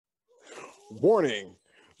Warning.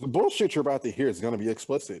 The bullshit you're about to hear is going to be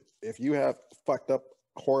explicit. If you have fucked up,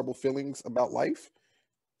 horrible feelings about life,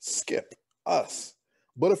 skip us.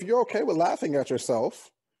 But if you're okay with laughing at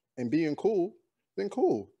yourself and being cool, then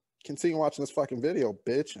cool. Continue watching this fucking video,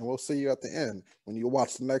 bitch, and we'll see you at the end when you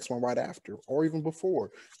watch the next one right after or even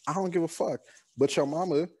before. I don't give a fuck. But your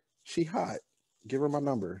mama, she hot. Give her my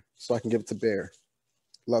number so I can give it to Bear.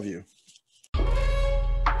 Love you.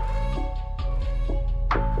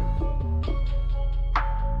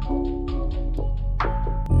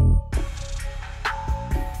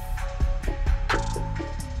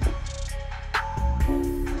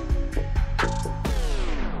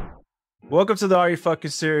 Welcome to the Are You Fucking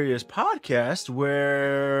Serious podcast,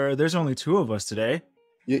 where there's only two of us today.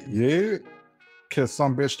 Yeah, because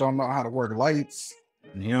some bitch don't know how to work lights.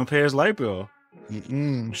 And he don't pay his light bill.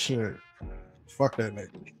 Shit. Fuck that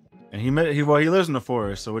nigga. And he lives in the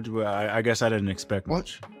forest, so I guess I didn't expect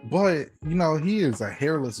much. But, you know, he is a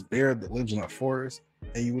hairless bear that lives in a forest.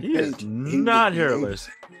 And you would he think is not hairless.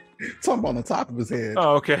 Something on the top of his head.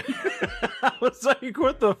 Oh, okay. I was like,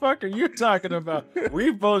 what the fuck are you talking about?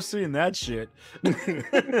 We've both seen that shit. I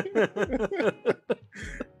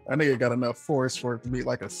nigga got enough force for it to be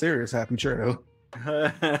like a serious happy trail.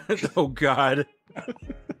 Oh, God.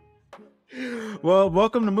 Well,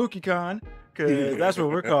 welcome to MookieCon, because that's what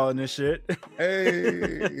we're calling this shit.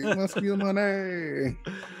 Hey, must be money.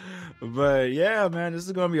 But yeah, man, this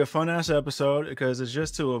is going to be a fun-ass episode because it's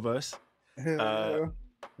just two of us.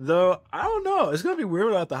 Though, I don't know. It's going to be weird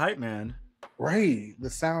without the hype man. Right. The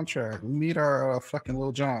soundtrack. We meet our fucking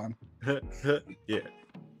Lil Jon. Yeah.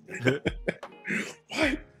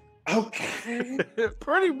 What? Okay.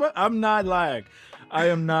 Pretty much. I'm not lying. I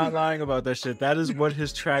am not lying about that shit. That is what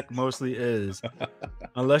his track mostly is.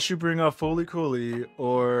 Unless you bring up Fooly Cooley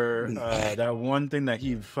or that one thing that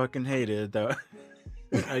he fucking hated. That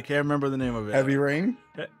I can't remember the name of it. Heavy Rain?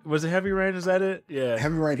 Was it Heavy Rain? Is that it? Yeah.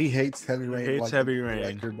 Heavy Rain. He hates Heavy Rain. He hates like Heavy the Rain.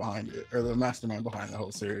 director behind it, or the mastermind behind the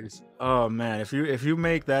whole series. Oh man, if you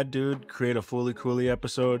make that dude create a Fooly Cooley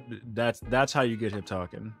episode, that's how you get him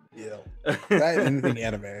talking. Yeah. That anything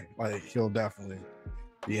anime, like he'll definitely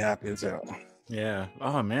be happy as hell. Yeah.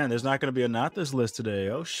 Oh man, there's not gonna be a not this list today.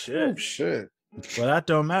 Oh shit. Oh shit. Well, that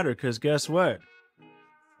don't matter because guess what?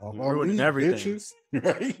 Ruining everything. Bitches,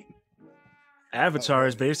 right? Avatar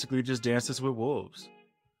is basically just Dances with Wolves.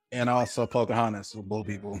 And also Pocahontas with bull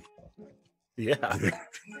people. Yeah.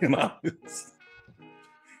 You know,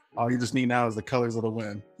 all you just need now is the colors of the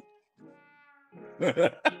wind.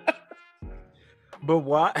 But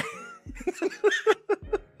why?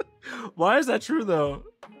 Why is that true though?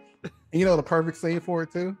 You know the perfect scene for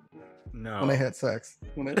it too? No. When they had sex.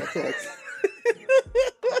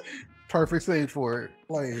 Perfect scene for it.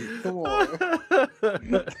 Like, come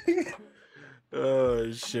on. Oh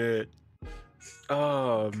shit.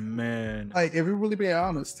 Oh man. Like, if you're really being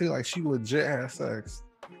honest too, like she legit had sex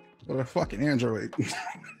with a fucking android.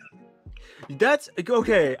 That's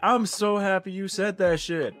okay. I'm so happy you said that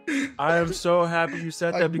shit. I am so happy you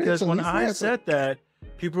said that because when I said that,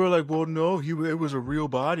 people were like, "Well, no, it was a real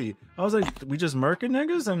body." I was like, "We just murking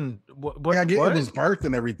niggas and what?" Yeah, I get it was birth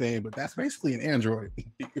and everything, but that's basically an android.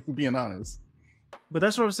 If we're being honest. But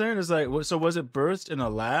that's what I'm saying. Is like, so was it birthed in a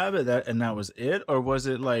lab and that was it, or was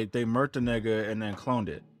it like they murked the nigga and then cloned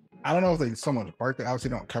it? I don't know if someone birthed it.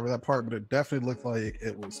 Obviously, don't cover that part, but it definitely looked like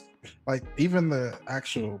it was like even the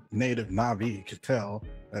actual native Na'vi could tell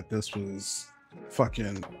that this was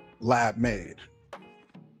fucking lab made.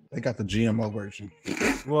 They got the GMO version.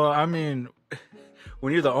 Well, I mean,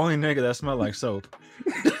 when you're the only nigga that smell like soap,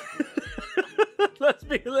 let's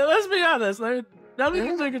be honest. Like, none of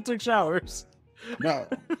these niggas took showers. No,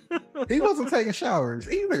 he wasn't taking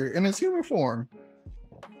showers either in his human form.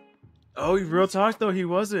 Oh, real talk though, he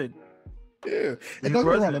wasn't. Yeah, and don't get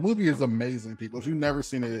me wrong, the movie is amazing, people. If you've never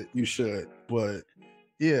seen it, you should. But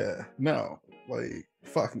yeah, no, like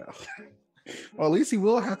fuck no. Well, at least he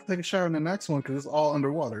will have to take a shower in the next one because it's all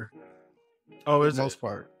underwater. Oh, is the most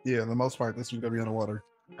part? Yeah, the most part. This is gonna be underwater.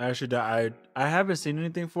 Actually, I haven't seen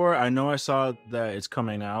anything for it. I know I saw that it's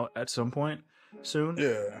coming out at some point soon.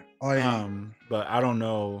 Yeah. But I don't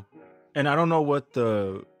know, and I don't know what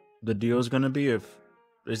the deal is gonna be.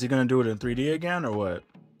 Is he gonna do it in 3D again or what?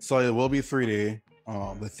 So it will be 3D.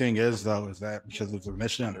 The thing is though, is that because it's a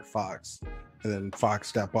mission under Fox, and then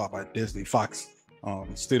Fox got bought by Disney, Fox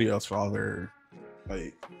Studios for all their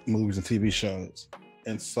like movies and TV shows,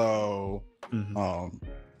 and so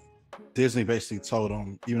Disney basically told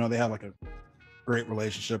them, even though they have like a great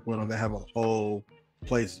relationship with them, they have a whole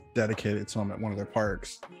place dedicated to them at one of their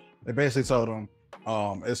parks. They basically told them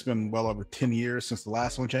it's been well over 10 years since the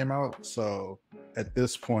last one came out, so at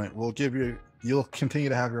this point, you'll continue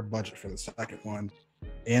to have your budget for the second one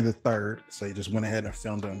and the third. So you just went ahead and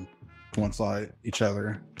filmed them alongside each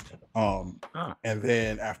other. And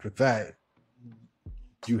then after that,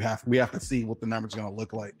 we have to see what the number's going to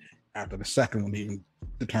look like after the second one, even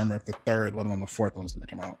determine if the third, let alone the fourth one's going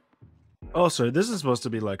to come out. Oh, so this is supposed to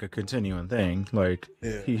be like a continuing thing. Like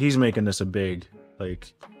he's making this a big,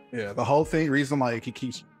 like, the whole reason like he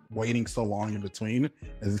keeps waiting so long in between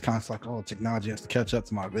is it's kind of like, oh, technology has to catch up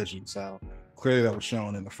to my vision. So clearly that was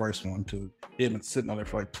shown in the first one because he had been sitting on there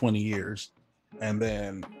for like 20 years. And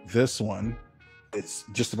then this one, it's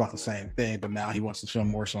just about the same thing, but now he wants to film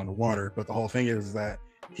more so underwater. But the whole thing is that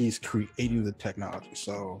he's creating the technology.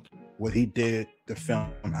 So what he did to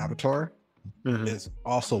film Avatar is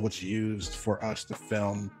also what's used for us to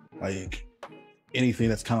film like anything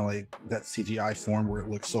that's kind of like that CGI form where it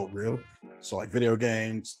looks so real. So like video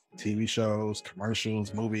games, TV shows,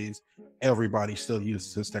 commercials, movies, everybody still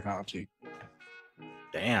uses this technology.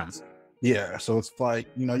 Damn. Yeah, so it's like,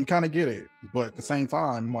 you kind of get it. But at the same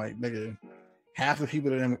time, like, nigga, half the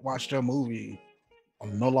people that didn't watch your movie are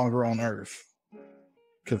no longer on Earth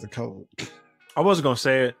because of COVID. I wasn't going to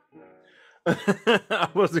say it. I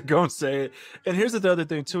wasn't going to say it. And here's the other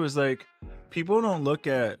thing, too, is like, people don't look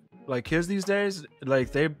at, like, kids these days,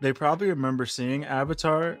 like, they probably remember seeing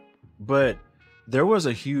Avatar, but there was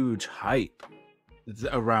a huge hype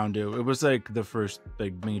around it. It was, like, the first,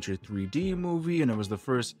 like, major 3D movie, and it was the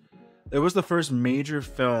first major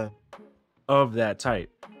film of that type.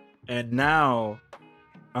 And now,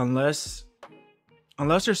 unless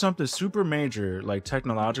there's something super major, like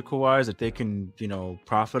technological wise, that they can,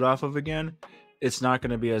 profit off of again, it's not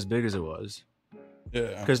going to be as big as it was.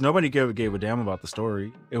 Yeah. Because nobody gave a damn about the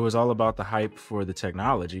story. It was all about the hype for the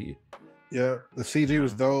technology. Yeah. The CG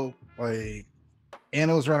was dope. Like, and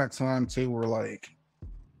it was around that time too where like,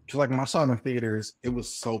 cause like when I saw it in the theaters, it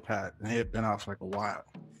was so packed and it had been out for like a while.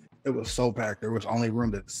 It was so packed. There was only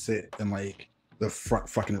room to sit in like the front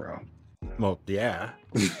fucking row. Well, yeah.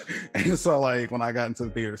 And so like when I got into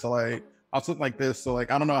the theater, so like I'll sit like this. So like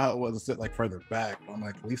I don't know how it was to sit like further back, but I'm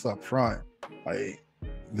like at least up front. Like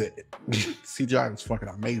the CGI was fucking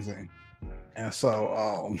amazing. And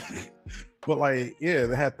so but like yeah,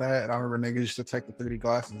 they had that. And I remember niggas used to take the 3D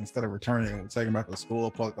glasses instead of returning and take them back to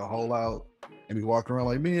school, plug the hole out, and be walking around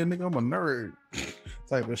like, man, nigga, I'm a nerd.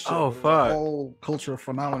 Type of shit. Oh fuck. Whole cultural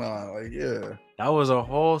phenomenon. Like yeah. That was a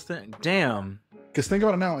whole thing. Damn. Because think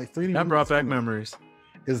about it now, like 3D. That brought back memories.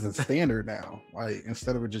 Is the standard now. Like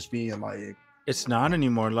instead of it just being like, it's not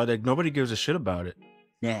anymore. Like nobody gives a shit about it.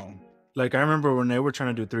 No. Like I remember when they were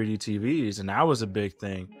trying to do 3D TVs, and that was a big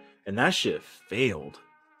thing, and that shit failed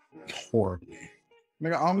horribly.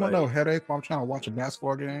 Nigga, I don't want no headache while I'm trying to watch a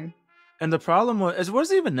basketball game. And the problem was, it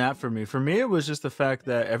wasn't even that for me. For me, it was just the fact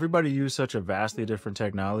that everybody used such a vastly different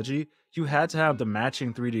technology. You had to have the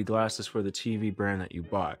matching 3D glasses for the TV brand that you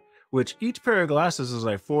bought, which each pair of glasses was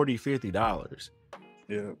like $40-$50.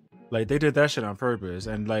 Yeah. Like they did that shit on purpose.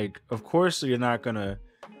 And like, of course you're not gonna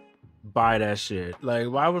buy that shit. Like,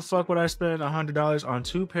 why the fuck would I spend $100 on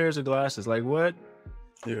 2 pairs of glasses? Like what?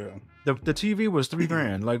 Yeah. The TV was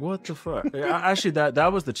 $3,000. Like what the fuck? Actually,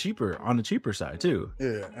 that was the cheaper side too.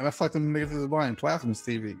 Yeah, and that's like the niggas is buying plasma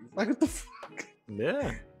TV. Like what the fuck?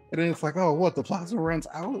 Yeah. And then it's like, oh, what? The plasma runs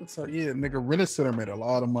out? So yeah, nigga, Rent-A-Center made a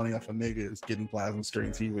lot of money off of niggas getting plasma screen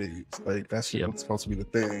TVs. Like that shit was supposed to be the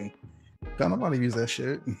thing. Don't nobody use that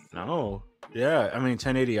shit. No. Yeah, I mean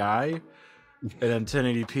 1080i and then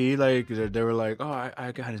 1080p. Like they were like, oh,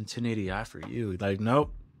 I got a 1080i for you. Like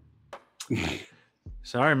nope.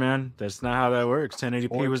 Sorry, man. That's not how that works. 1080p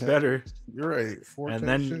 4K was better. You're right. 4K and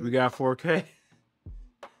then shit. We got 4K.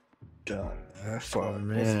 God, that's fucking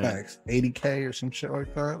max 80K or some shit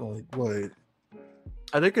like that. Like what?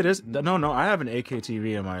 I think it is. No. I have an 8K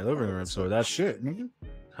TV in my living room, so that's shit, nigga.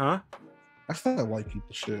 Huh? That's not white people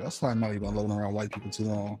shit. That's why I'm not even living around white people too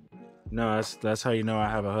long. No, that's how you know I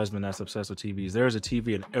have a husband that's obsessed with TVs. There's a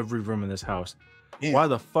TV in every room in this house. Yeah. Why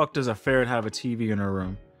the fuck does a ferret have a TV in her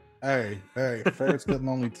room? Hey, ferrets get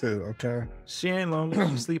lonely too, okay? She ain't lonely.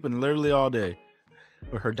 She's sleeping literally all day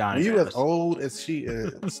with her dying. You as old as she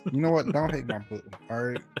is. You know what? Don't hate my boo, all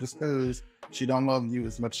right? Just because she don't love you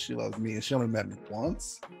as much as she loves me, and she only met me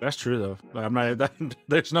once. That's true though. I'm not.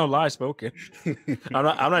 There's no lie spoken. I'm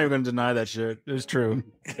not even gonna deny that shit. It's true.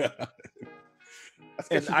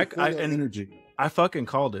 And energy. I fucking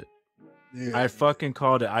called it. Yeah. I fucking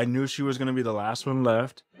called it. I knew she was gonna be the last one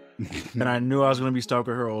left. And I knew I was gonna be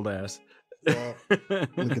stalking her old ass. Well,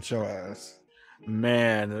 look at your ass,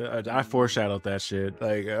 man. I foreshadowed that shit.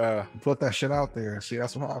 Like, put that shit out there. See,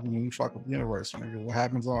 that's what happens when you fuck with the universe. Nigga. What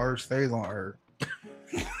happens on Earth stays on Earth.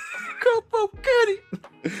 Come no, Kitty.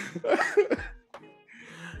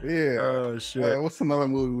 Yeah. Oh shit. What's another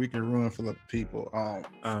movie we can ruin for the people?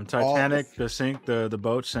 Titanic, the sink, the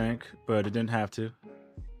boat sank, but it didn't have to.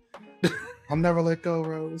 I'll never let go,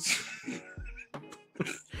 Rose.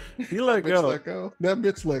 He let Bitch go. let go. That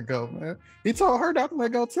bitch let go, man. He told her not to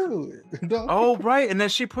let go too. Oh right, and then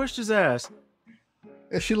she pushed his ass.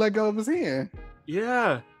 And she let go of his hand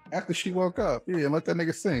Yeah. after she woke up. Yeah, and let that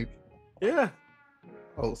nigga sink. Yeah.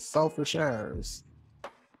 Oh, selfish ass.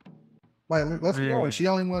 Like, let's be honest. She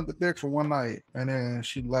only wanted the dick for one night, and then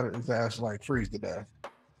she let his ass like freeze to death.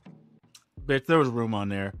 Bitch, there was room on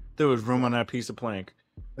there. There was room on that piece of plank.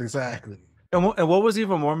 Exactly. And what was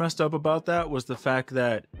even more messed up about that was the fact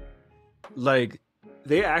that, like,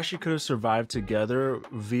 they actually could have survived together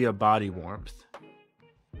via body warmth.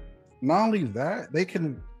 Not only that, they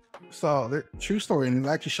can. So, the true story, and it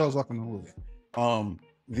actually shows up in the movie.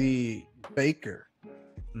 The baker,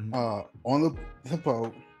 on the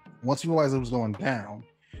boat, once he realized it was going down,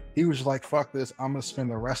 he was like, "Fuck this! I'm gonna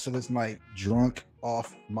spend the rest of this night drunk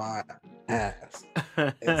off my ass."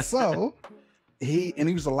 And so he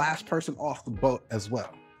was the last person off the boat as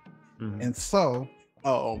well. And so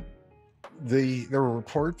there were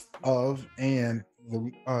reports of, and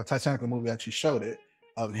the Titanic movie actually showed it,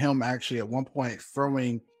 of him actually at one point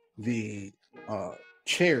throwing the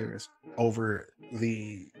chairs over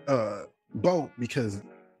the boat because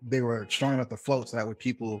they were strong enough to float, so that way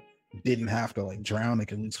people didn't have to like drown. They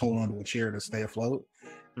could at least hold on to a chair to stay afloat.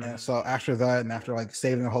 And so after that, and after like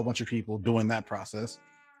saving a whole bunch of people doing that process,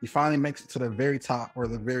 he finally makes it to the very top or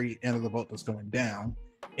the very end of the boat that's going down,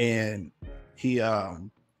 and he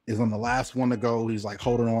is on the last one to go. He's like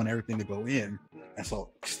holding on everything to go in, and so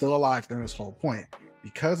still alive during this whole point.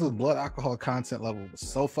 Because the blood alcohol content level was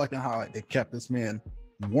so fucking high, they kept this man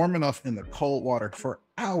warm enough in the cold water for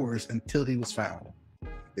hours until he was found.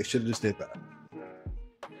 They should have just did that.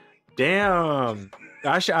 Damn.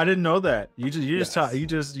 Actually, I didn't know that. You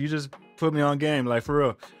just put me on game, like, for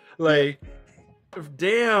real. Like,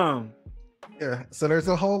 damn. Yeah. So there's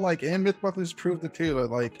a whole like, and Mythbusters proved it too.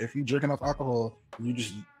 Like, if you drink enough alcohol,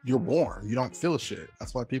 you're born. You don't feel shit.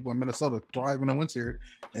 That's why people in Minnesota thrive in the winter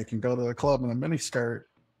and can go to the club in a mini skirt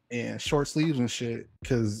and short sleeves and shit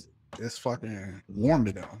because it's fucking warm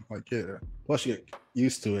to them. Like, yeah. Plus you get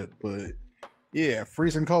used to it, but yeah,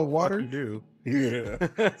 freezing cold water. You do. Yeah.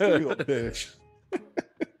 You a bitch.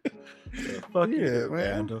 Fuck yeah, you,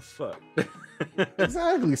 man. The fuck.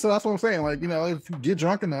 Exactly. So that's what I'm saying. Like, if you get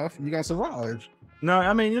drunk enough, you gotta survive. No,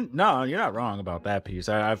 I mean, you're not wrong about that piece.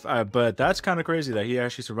 But that's kind of crazy that he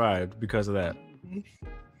actually survived because of that.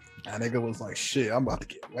 And nigga was like, shit, I'm about to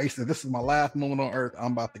get wasted. This is my last moment on earth.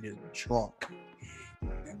 I'm about to get drunk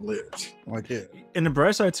and live. Like, yeah. In the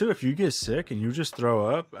bright side too, if you get sick and you just throw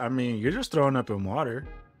up, I mean, you're just throwing up in water.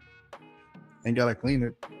 Ain't gotta clean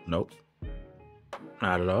it. Nope.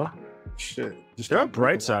 Not at all. Shit. There are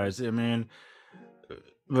bright sides. I mean,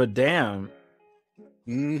 but damn.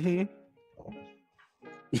 Mm-hmm.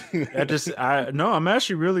 I'm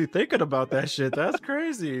actually really thinking about that shit. That's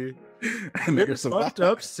crazy. Nigga fucked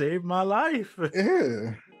up, saved my life.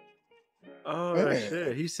 Yeah. Oh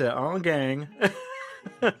shit. He said on gang.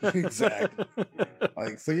 Exactly.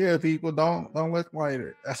 Like, so yeah, people don't look like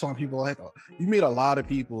it. That's why people like, you meet a lot of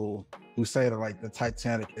people who say that like the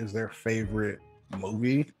Titanic is their favorite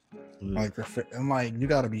movie. Like, and like, you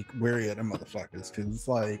got to be wary of them motherfuckers, because it's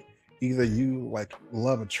like either you like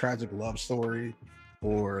love a tragic love story,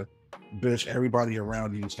 or bitch, everybody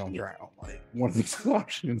around you is gonna drown. Like, one of these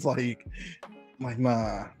options. Like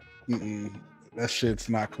nah, that shit's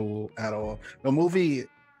not cool at all. The movie.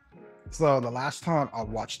 So the last time I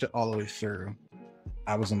watched it all the way through,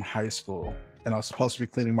 I was in high school and I was supposed to be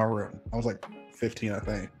cleaning my room. I was like 15, I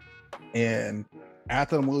think. And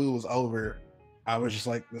after the movie was over, I was just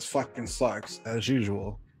like, this fucking sucks as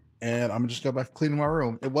usual. And I'm just go back to cleaning my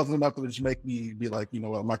room. It wasn't enough to just make me be like, you know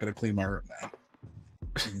what, I'm not going to clean my room now.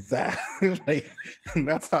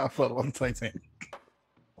 That's how I felt on Titanic.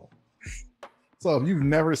 So if you've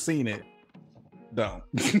never seen it, don't.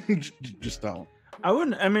 Just don't. I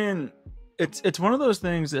wouldn't. I mean, it's one of those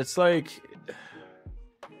things. It's like,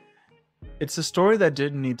 it's a story that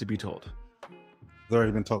didn't need to be told. It's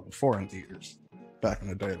already been told before in theaters back in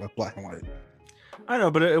the day, like black and white. I know,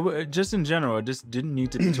 but it just in general, it just didn't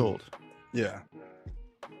need to be told. Yeah.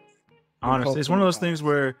 Honestly, it's one of those things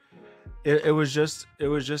where it was just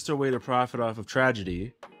a way to profit off of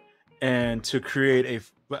tragedy, and to create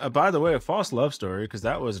by the way, a false love story, because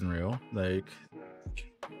that wasn't real. Like,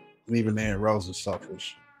 and even then, Rose was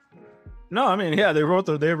selfish. No, I mean, yeah, they wrote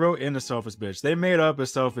in a selfish bitch. They made up a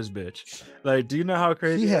selfish bitch. Like, do you know how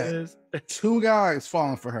crazy She that had is? 2 guys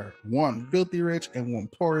falling for her. One filthy rich and one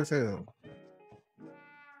poor as hell.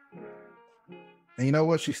 And you know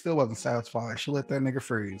what? She still wasn't satisfied. She let that nigga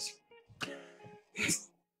freeze.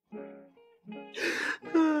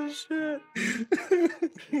 Oh shit.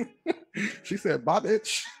 She said, "Bye,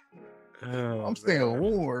 bitch. Oh, I'm staying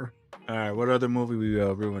war." all right, what other movie we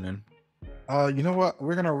ruining? You know what?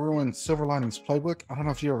 We're gonna ruin Silver Linings Playbook. I don't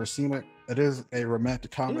know if you've ever seen it. It is a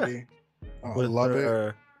romantic comedy. I With love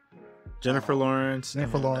it. Jennifer Lawrence.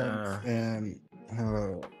 Jennifer Lawrence and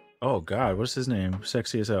oh God, what's his name?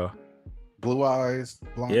 Sexy as hell. blue eyes,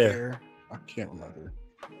 blonde Yeah. hair. I can't remember.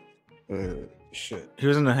 Shit. He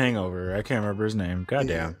was in The Hangover. I can't remember his name.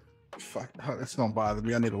 Goddamn. Yeah. Fuck, it's gonna bother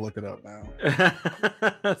me. I need to look it up now.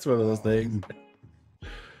 That's one of those things.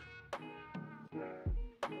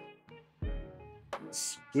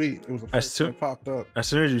 Sweet. It was the first thing that popped up. As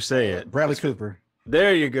soon as you say it. Bradley Cooper.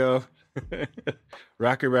 There you go.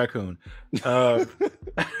 Rocket Raccoon. Well,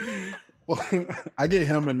 I get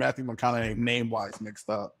him and Matthew McConaughey name-wise mixed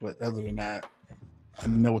up, but other than that, I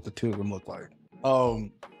know what the two of them look like.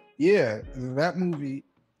 Yeah, that movie,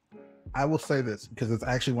 I will say this because it's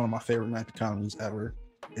actually one of my favorite romantic comedies ever.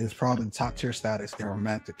 It's probably top tier status in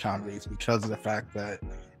romantic comedies because of the fact that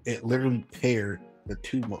it literally paired the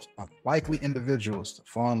two most unlikely individuals to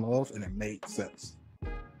fall in love, and it made sense.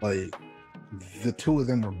 Like, the two of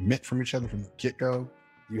them were meant from each other from the get-go.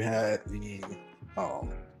 You had the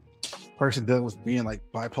person that was being like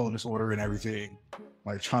bipolar disorder and everything,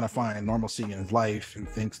 like trying to find normalcy in his life and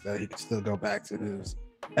thinks that he can still go back to his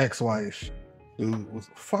ex-wife, who was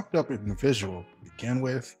a fucked up individual to begin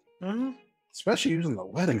with, especially using the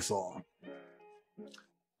wedding song.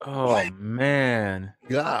 Oh man,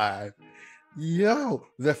 God, yo,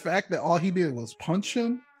 the fact that all he did was punch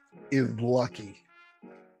him is lucky.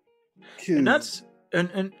 And that's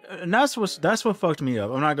what fucked me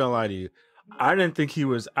up. I'm not gonna lie to you. I didn't think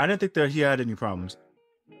that he had any problems.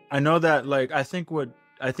 I know that, like, I think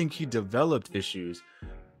he developed issues,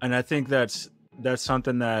 and I think that's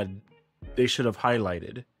something that they should have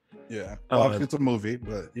highlighted. Yeah, well, it's a movie,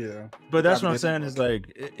 but yeah. But that's what I'm saying is,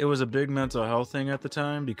 like, it was a big mental health thing at the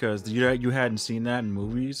time because you hadn't seen that in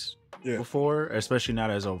movies before, especially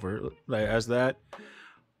not as overt like as that.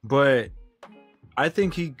 But I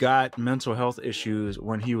think he got mental health issues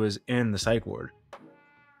when he was in the psych ward.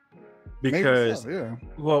 Because,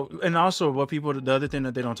 well, and also the other thing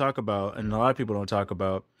that they don't talk about, and a lot of people don't talk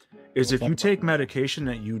about, is if you take medication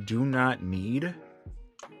that you do not need,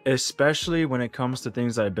 especially when it comes to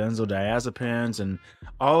things like benzodiazepines and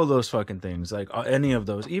all of those fucking things, like any of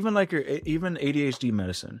those, even ADHD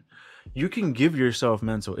medicine, you can give yourself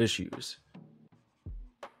mental issues.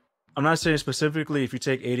 I'm not saying specifically if you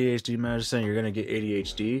take ADHD medicine, you're going to get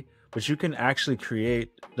ADHD, but you can actually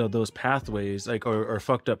create those pathways, like, or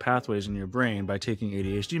fucked up pathways in your brain by taking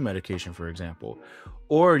ADHD medication, for example.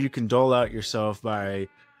 Or you can dull out yourself by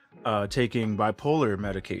taking bipolar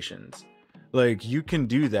medications. Like, you can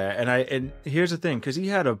do that. And here's the thing, because he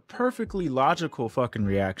had a perfectly logical fucking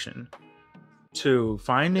reaction to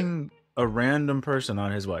finding a random person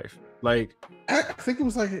on his wife. Like, I think it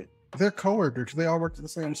was like their coworkers, because they all worked at the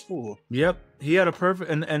same school. Yep. He had a perfect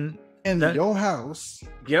and in your house.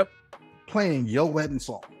 Yep. Playing your wedding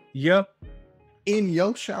song. Yep. In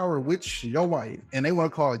your shower with your wife, and they want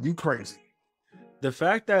to call you crazy. The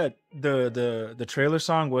fact that the trailer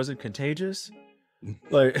song wasn't contagious,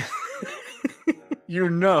 like, you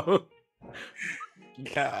know.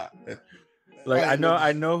 God. Like,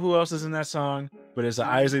 I know who else is in that song, but it's an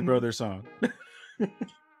Isley Brothers song.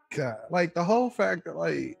 God, like the whole fact that,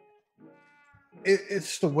 like,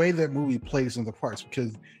 it's the way that movie plays in the parts,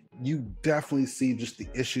 because you definitely see just the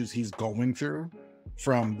issues he's going through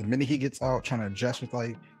from the minute he gets out, trying to adjust with,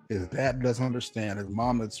 like, his dad doesn't understand, his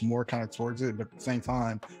mom that's more kind of towards it, but at the same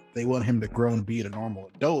time they want him to grow and be a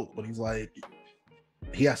normal adult, but he's like,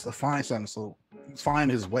 he has to find something, so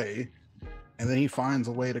find his way, and then he finds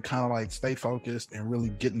a way to kind of like stay focused and really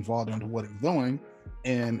get involved into what he's doing.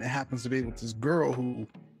 And it happens to be with this girl who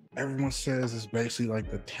everyone says is basically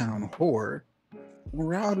like the town whore. In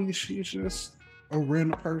reality, she's just a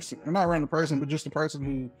random person, or not a random person, but just a person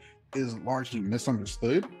who is largely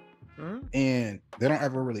misunderstood. And they don't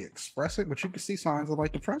ever really express it, but you can see signs of,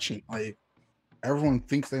 like, depression. Like, everyone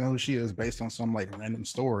thinks they know who she is based on some, like, random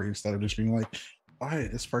story, instead of just being like, oh, hey,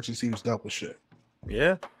 this person seems dealt with shit.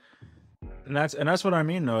 Yeah. And that's what I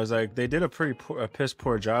mean, though, is like they did a piss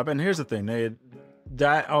poor job. And here's the thing,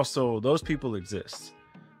 those people exist.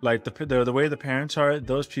 Like, the way the parents are,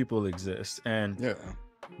 those people exist. And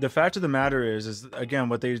the fact of the matter is again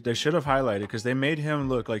what they should have highlighted, because they made him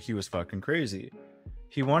look like he was fucking crazy.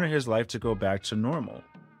 He wanted his life to go back to normal,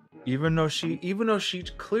 even though she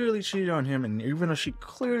clearly cheated on him, and even though she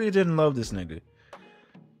clearly didn't love this nigga.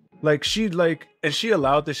 Like and she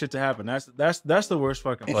allowed this shit to happen. That's the worst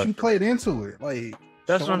fucking And part. she played into it. Like,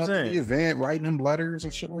 that's what I'm showing up to saying. the event, writing him letters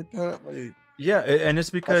and shit like that. Like, yeah, and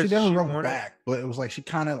it's because she definitely wrote wanted... back, but it was like she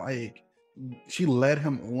kind of like she led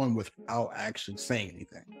him on without actually saying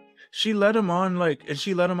anything. She led him on, like, and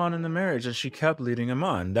she led him on in the marriage, and she kept leading him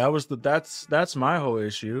on. That's my whole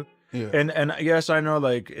issue. Yeah. And yes, I know,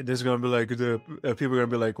 like, there's gonna be like people are gonna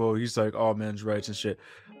be like, well, he's like all men's rights and shit.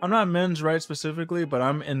 I'm not men's rights specifically, but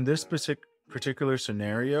I'm in this particular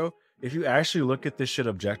scenario. If you actually look at this shit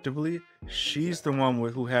objectively, she's the one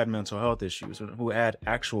who had mental health issues, who had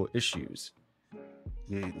actual issues.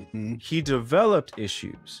 Mm-hmm. He developed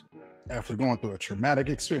issues After going through a traumatic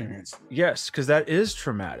experience. Yes, because that is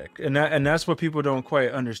traumatic, and that's what people don't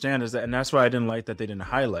quite understand, is that, and that's why I didn't like that they didn't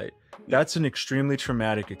highlight. That's an extremely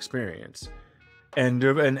traumatic experience, and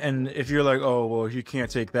if you're like, oh well, you can't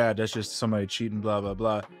take that. That's just somebody cheating, blah blah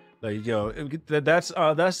blah. Like, yo, that's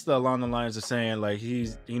along the lines of saying like he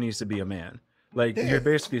needs to be a man. Like, you're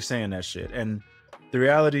basically saying that shit, and the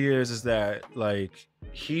reality is that like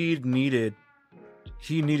he needed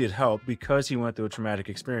help because he went through a traumatic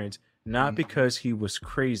experience. Not because he was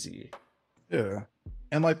crazy. Yeah.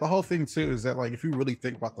 And like the whole thing too is that like if you really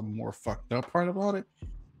think about the more fucked up part about it,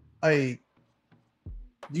 like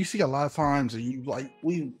you see a lot of times and you like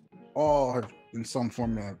we all have in some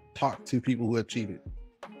form of talk to people who have cheated.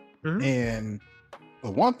 Mm-hmm. And the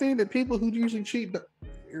one thing that people who usually cheat,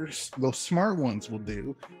 those smart ones will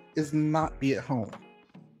do, is not be at home.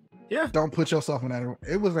 Yeah. Don't put yourself in that.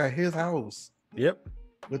 It was at his house. Yep.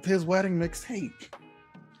 With his wedding mixtape.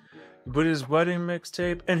 But his wedding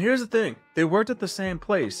mixtape, and here's the thing: they worked at the same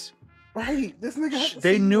place. Right. This nigga.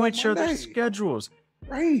 They knew each other's schedules.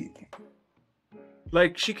 Right.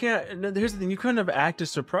 Like she can't. And here's the thing: you couldn't have acted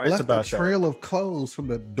surprised about that. A trail of clothes from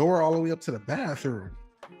the door all the way up to the bathroom.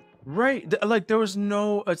 Right. Like there was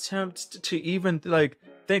no attempt to even like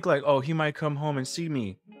think like, oh, he might come home and see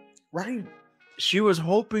me. Right. She was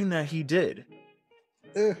hoping that he did.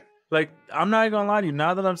 Like, I'm not even gonna lie to you.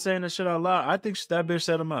 Now that I'm saying this shit out loud, I think that bitch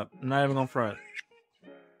set him up. I'm not even gonna front.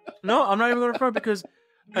 No, I'm not even gonna front because,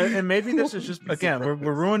 and maybe this is just, again, we're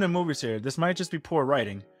ruining movies here. This might just be poor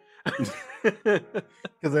writing. Because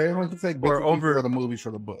everyone can take bits of the movies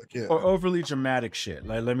for the book, yeah. Or overly dramatic shit.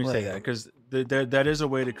 Like, let me say that, because that is a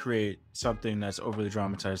way to create something that's overly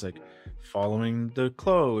dramatized, like following the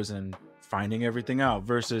clothes and finding everything out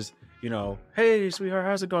versus, you know, hey, sweetheart,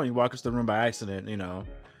 how's it going? You walk into the room by accident, you know.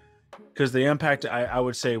 Because the impact, I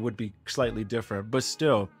would say, would be slightly different. But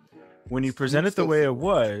still, when you present it the way it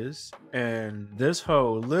was, and this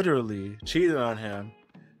hoe literally cheated on him,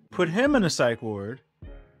 put him in a psych ward,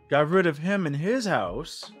 got rid of him in his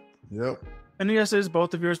house. Yep. And yes, it's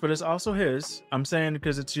both of yours, but it's also his. I'm saying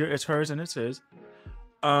because it's hers and it's his.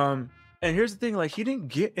 And here's the thing, like, he didn't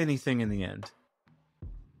get anything in the end.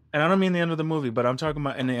 And I don't mean the end of the movie, but I'm talking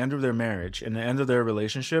about in the end of their marriage, in the end of their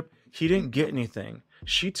relationship. He didn't get anything.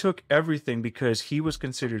 She took everything because he was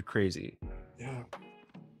considered crazy. Yeah.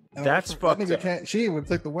 And that's fucked up. She even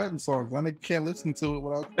took the wedding song. One nigga can't listen to it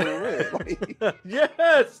without like...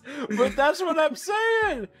 Yes, but that's what I'm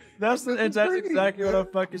saying. That's exactly what I'm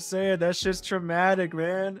fucking saying. That shit's traumatic,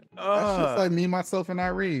 man. That's just like Me, Myself, and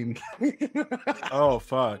Irene. Oh,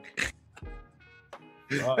 fuck.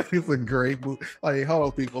 It's a great movie. Like, hello,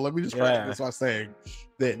 people. Let me just preface this by saying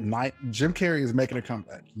that Jim Carrey is making a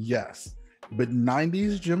comeback. Yes. But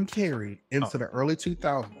 90s Jim Carrey into the early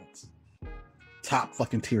 2000s, top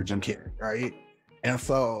fucking tier Jim Carrey, right? And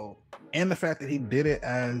so, and the fact that he did it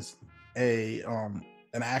as an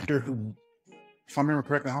actor who, if I remember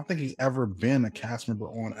correctly, I don't think he's ever been a cast member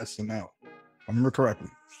on SNL. If I remember correctly.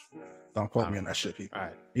 Don't quote me on that shit, people. All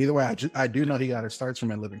right. Either way, I do know he got his starts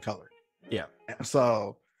from In Living Color. Yeah. And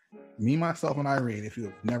so, Me, Myself, and Irene, if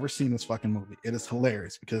you've never seen this fucking movie, it is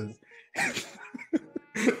hilarious because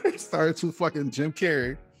it starts with fucking Jim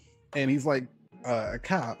Carrey, and he's like a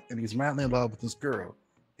cop, and he's madly in love with this girl.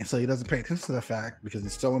 And so he doesn't pay attention to the fact, because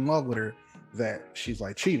he's still in love with her, that she's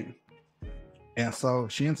like cheating. And so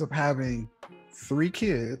she ends up having 3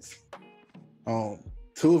 kids. 2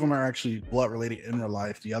 of them are actually blood related in real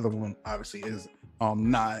life. The other one obviously is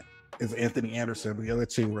not, is Anthony Anderson, but the other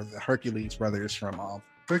 2 were the Hercules brothers from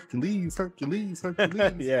Hercules.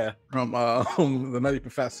 Yeah. From The Nutty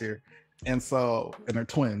Professor. And so, and they're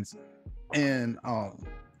twins. And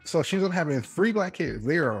so she ends up having 3 black kids.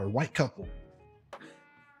 They are a white couple.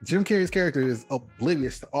 Jim Carrey's character is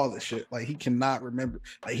oblivious to all this shit. Like he cannot remember.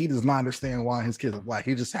 Like he does not understand why his kids are black.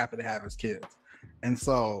 He just happened to have his kids, and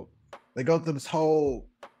so they go through this whole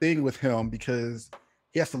thing with him because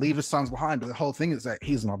he has to leave his sons behind. But the whole thing is that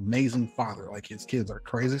he's an amazing father. Like his kids are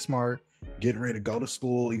crazy smart, getting ready to go to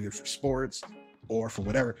school either for sports or for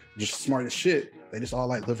whatever, just smart as shit. They just all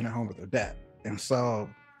like living at home with their dad, and so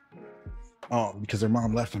because their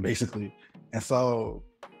mom left him basically, and so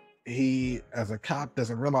he as a cop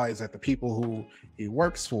doesn't realize that the people who he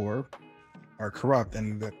works for are corrupt,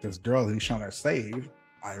 and that this girl that he's trying to save,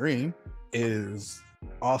 Irene, is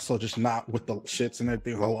also just not with the shits and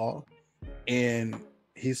everything the law, and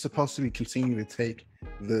he's supposed to be continuing to take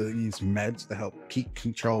these meds to help keep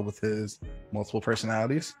control with his multiple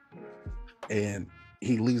personalities, and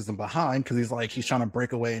he leaves them behind because he's trying to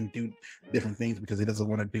break away and do different things because he doesn't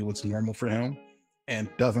want to do what's normal for him, and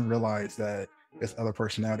doesn't realize that this other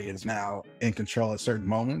personality is now in control at certain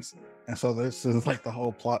moments. And so this is like the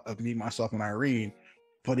whole plot of Me, Myself, and Irene,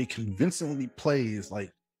 but he convincingly plays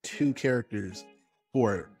like two characters who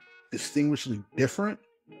are distinguishedly different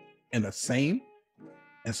and the same.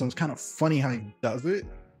 And so it's kind of funny how he does it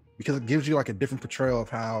because it gives you like a different portrayal of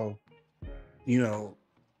how, you know,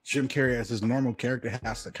 Jim Carrey as his normal character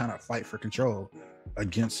has to kind of fight for control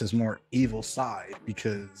against his more evil side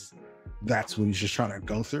because that's what he's just trying to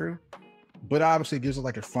go through. But obviously it gives it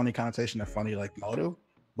like a funny connotation, a funny like motive,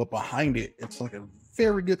 but behind it, it's like a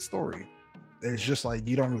very good story. It's just like,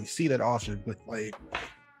 you don't really see that often, but like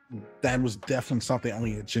that was definitely something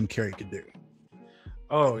only a Jim Carrey could do.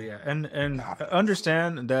 Oh yeah, and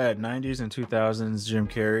understand that 90s and 2000s Jim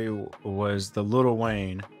Carrey was the Lil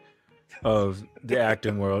Wayne of the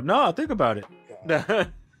acting world. No, think about it.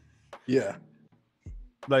 Yeah.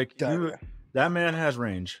 Like that man has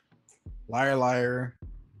range. Liar, Liar,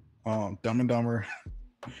 Dumb and Dumber.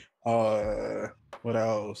 What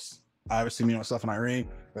else? Obviously, Me, Myself, and Irene.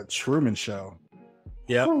 The Truman Show.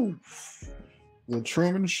 Yeah. The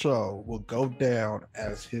Truman Show will go down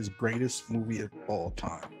as his greatest movie of all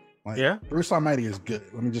time. Like, yeah. Bruce Almighty is good.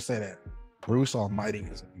 Let me just say that. Bruce Almighty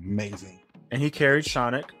is amazing. And he carried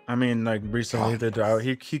Sonic. I mean, like recently,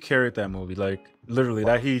 he carried that movie. Like literally,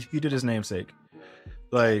 that he did his namesake.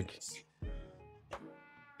 Like,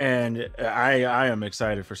 and I am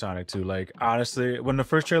excited for Sonic 2. Like honestly, when the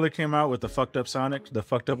first trailer came out with the fucked up Sonic, the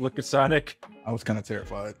fucked up looking Sonic, I was kind of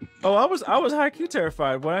terrified. Oh, I was high key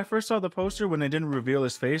terrified when I first saw the poster when they didn't reveal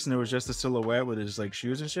his face and it was just a silhouette with his like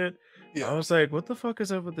shoes and shit. Yeah. I was like, what the fuck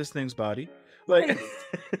is up with this thing's body? Like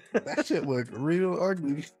that shit looked real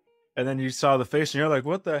ugly. And then you saw the face and you're like,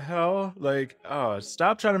 what the hell? Like, oh,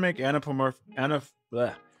 stop trying to make anamorphic,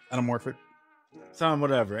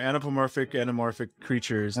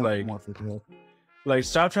 creatures. Like,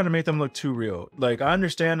 stop trying to make them look too real. Like, I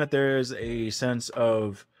understand that there is a sense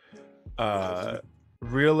of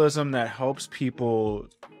realism that helps people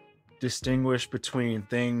distinguish between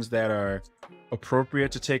things that are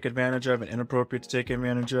appropriate to take advantage of and inappropriate to take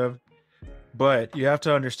advantage of. But you have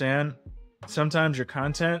to understand, sometimes your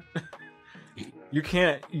content, you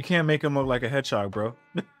can't make him look like a hedgehog, bro.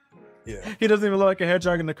 Yeah, he doesn't even look like a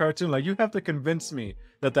hedgehog in the cartoon. Like, you have to convince me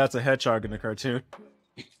that that's a hedgehog in the cartoon.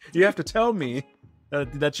 You have to tell me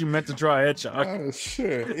that you meant to draw a hedgehog. Oh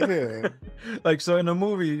shit! Yeah. Like, so in a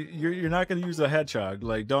movie, you're not gonna use a hedgehog.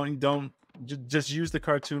 Like, don't just use the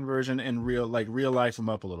cartoon version and real life him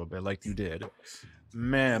up a little bit, like you did.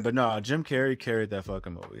 Man, but no, Jim Carrey carried that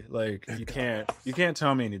fucking movie. Like, you can't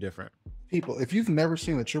tell me any different. People, if you've never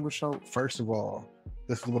seen the Truman Show, first of all,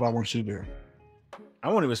 this is what I want you to do. I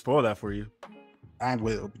won't even spoil that for you. I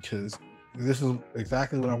will, because this is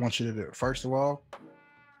exactly what I want you to do. First of all,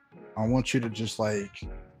 I want you to just like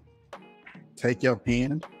take your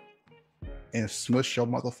hand and smush your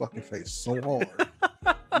motherfucking face so hard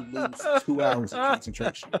you lose 2 hours of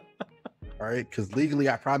concentration. All right, because legally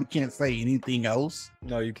I probably can't say anything else.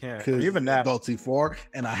 No, you can't. Because even that go too far,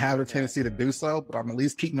 and I have a tendency to do so. But I'm at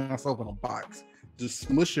least keeping myself in a box. Just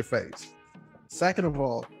smush your face. Second of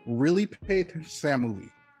all, really pay attention to that movie,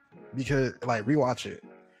 because like rewatch it,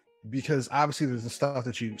 because obviously there's the stuff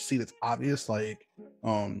that you see that's obvious, like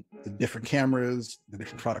the different cameras, the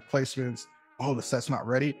different product placements. Oh, the set's not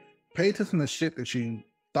ready. Pay attention to shit that you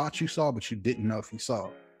thought you saw but you didn't know if you saw.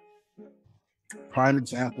 Prime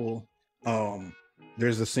example.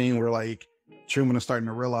 There's a scene where like Truman is starting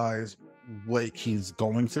to realize what he's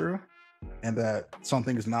going through and that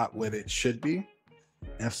something is not what it should be,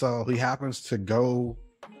 and so he happens to go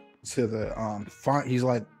to the he's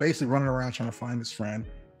like basically running around trying to find his friend,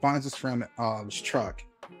 finds his friend his truck,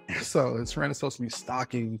 and so his friend is supposed to be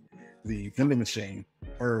stocking the vending machine,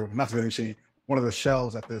 or not the vending machine, one of the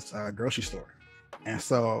shelves at this grocery store. And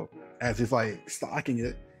so as he's like stocking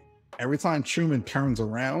it, every time Truman turns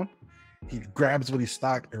around, he grabs what he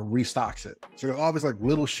stocked and restocks it. So there's always like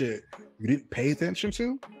little shit you didn't pay attention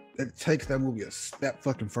to that takes that movie a step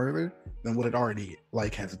fucking further than what it already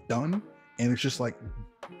like has done. And it's just like,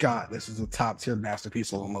 God, this is a top tier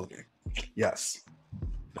masterpiece of a movie. Yes.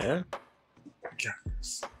 Yeah.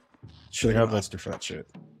 Yes. Should have got an Oscar for that shit.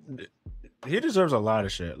 He deserves a lot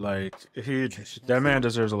of shit. Like that man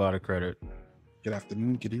deserves a lot of credit. Good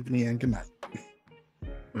afternoon, good evening, and good night.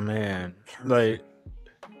 Man, like,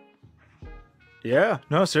 yeah,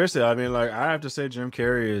 no, seriously. I mean, like, I have to say, Jim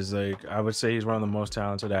Carrey is like, I would say he's one of the most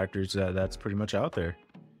talented actors that's pretty much out there.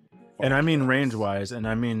 And I mean range wise, and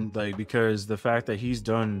I mean like because the fact that he's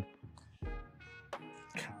done,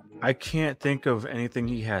 I can't think of anything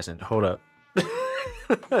he hasn't. Hold up.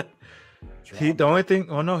 The only thing.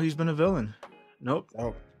 Oh no, he's been a villain. Nope.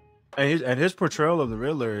 Oh. And his portrayal of the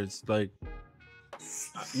Riddler is like,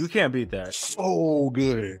 you can't beat that. So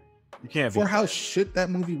good. You can't. For how shit that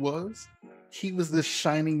movie was, he was the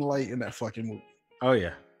shining light in that fucking movie. Oh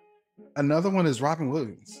yeah. Another one is Robin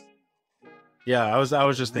Williams. Yeah, I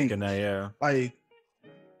was just thinking that. Yeah. Like,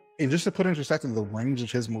 and just to put in perspective the range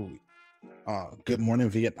of his movie, Good Morning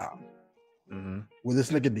Vietnam, where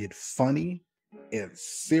this nigga did funny and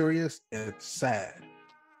serious and sad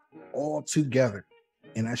all together,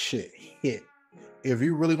 and that shit hit. If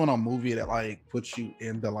you really want a movie that like puts you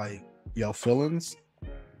into like your feelings,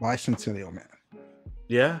 Bicentennial Man.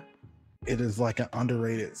 Yeah, it is like an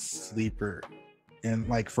underrated sleeper, and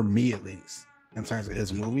like for me at least, in terms of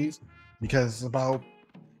his movies, because it's about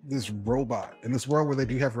this robot in this world where they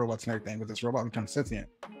do have robots and everything, but this robot becomes sentient,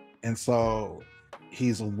 and so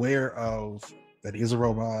he's aware of that he's a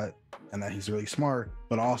robot and that he's really smart,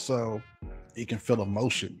 but also he can feel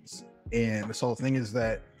emotions. And this whole thing is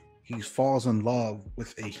that he falls in love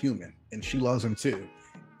with a human and she loves him too.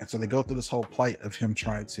 And so they go through this whole plight of him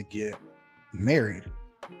trying to get married,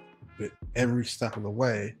 but every step of the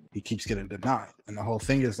way he keeps getting denied. And the whole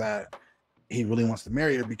thing is that he really wants to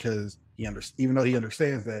marry her because even though he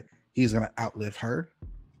understands that he's going to outlive her,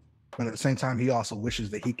 but at the same time he also wishes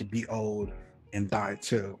that he could be old and die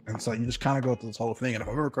too. And so you just kind of go through this whole thing. And if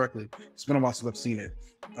I remember correctly, it's been a while since I've seen it.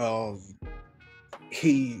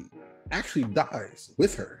 He actually dies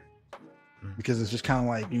with her because it's just kind of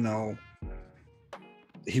like, you know,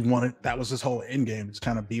 that was his whole end game, just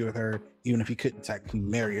kind of be with her, even if he couldn't technically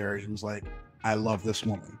marry her. He was like, I love this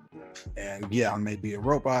woman, and yeah, I may be a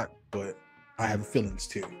robot, but I have feelings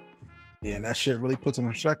too. And that shit really puts him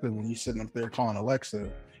in perspective when you're sitting up there calling Alexa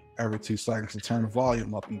every 2 seconds to turn the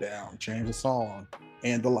volume up and down, change the song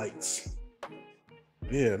and the lights.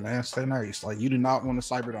 Yeah, man, stay nice. Like, you do not want a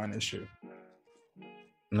Cyberdyne issue.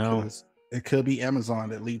 No, it could be Amazon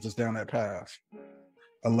that leads us down that path,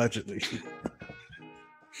 allegedly.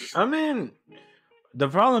 I mean, the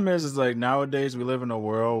problem is like nowadays we live in a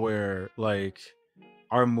world where like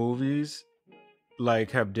our movies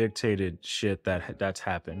like have dictated shit that's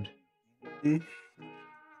happened. Mm-hmm.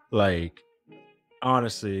 Like,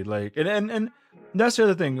 honestly, like, and that's the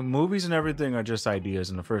other thing. Movies and everything are just ideas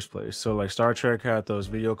in the first place. So like Star Trek had those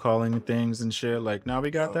video calling things and shit. Like now we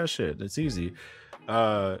got that shit. It's easy.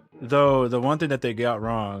 Though the one thing that they got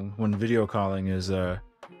wrong when video calling is and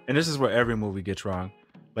this is where every movie gets wrong.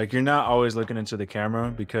 Like you're not always looking into the camera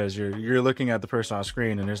because you're looking at the person on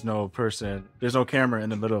screen and there's no camera in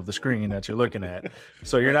the middle of the screen that you're looking at.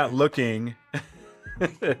 So you're not looking.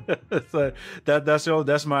 So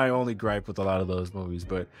that's my only gripe with a lot of those movies.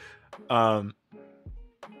 But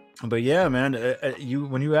yeah, man,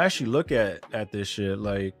 when you actually look at this shit,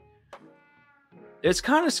 like it's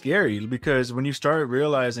kind of scary because when you start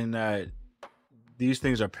realizing that these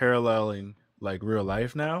things are paralleling like real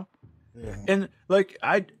life now. Yeah. And like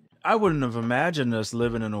I wouldn't have imagined us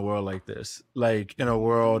living in a world like this, like in a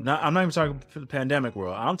world. I'm not even talking for the pandemic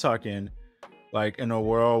world. I'm talking like in a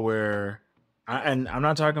world where, and I'm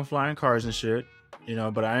not talking flying cars and shit, you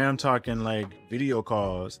know, but I am talking like video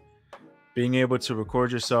calls, being able to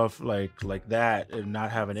record yourself like that and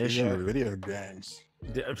not have an issue. Video games,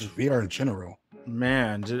 just VR in general,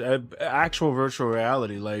 man. Actual virtual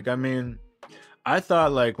reality. Like, I mean. I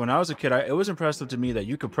thought like when I was a kid, it was impressive to me that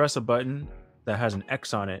you could press a button that has an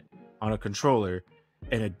X on it on a controller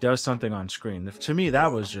and it does something on screen. To me,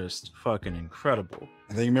 that was just fucking incredible.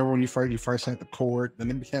 And then you remember when you first had the cord, then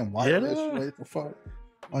it became wireless. Yeah.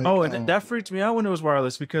 Like, and that freaked me out when it was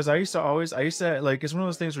wireless because I used to like, it's one of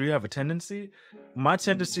those things where you have a tendency. My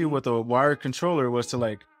tendency with a wired controller was to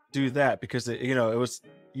like do that because it was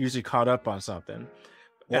usually caught up on something.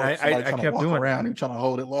 And I kept doing around and trying to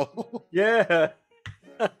hold it low. Yeah.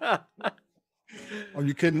 Or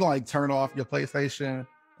you couldn't like turn off your PlayStation,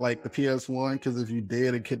 like the PS1, because if you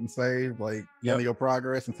did, it couldn't save like none of your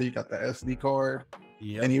progress until you got the SD card.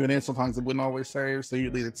 Yep. And even then, sometimes it wouldn't always save. So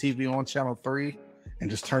you'd leave the TV on channel 3 and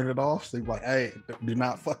just turn it off. So you're like, hey, do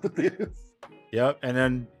not fuck with this. Yep. And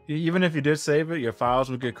then even if you did save it, your files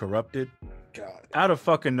would get corrupted. God. Out of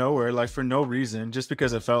fucking nowhere, like for no reason, just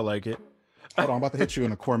because it felt like it. Hold on, I'm about to hit you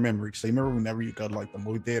in a core memory. So you remember whenever you go to like the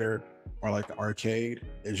movie theater or like the arcade,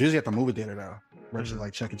 it's usually at the movie theater now, versus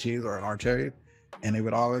like Chuck E. Cheese or an arcade. And they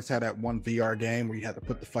would always have that one VR game where you had to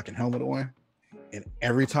put the fucking helmet on. And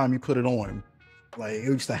every time you put it on, like it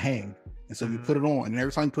used to hang. And so you put it on, and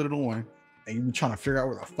every time you put it on, and you were trying to figure out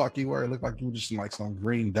where the fuck you were, it looked like you were just in like some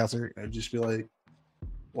green desert. And it'd just be like,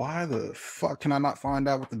 why the fuck can I not find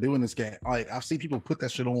out what to do in this game? Like I've seen people put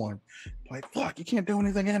that shit on, like fuck, you can't do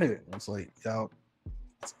anything in it. And it's like, yo,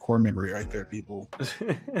 it's a core memory right there, people.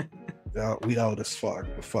 Yo, we old as fuck,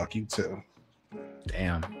 but fuck you too.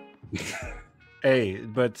 Damn. Hey,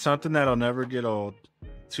 but something that'll never get old.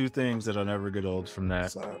 Two things that'll never get old from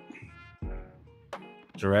that.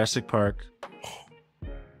 Jurassic Park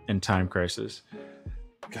and Time Crisis.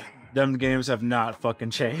 God. Them games have not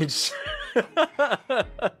fucking changed.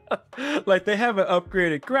 Like they haven't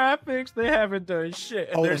upgraded graphics, they haven't done shit,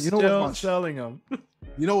 and they're still selling them.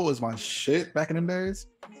 You know what was my shit back in them days?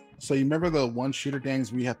 So you remember the one shooter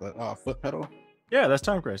games where you had the foot pedal? Yeah, that's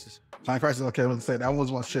Time Crisis. Time Crisis, okay, I was gonna say that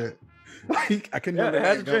was my shit. Like I couldn't. Yeah, it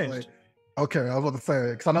hasn't changed. Like, okay, I was about to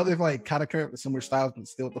say because I know they've like kind of come up with similar styles, but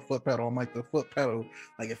still with the foot pedal. I'm like the foot pedal.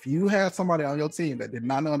 Like if you had somebody on your team that did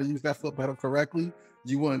not know how to use that foot pedal correctly,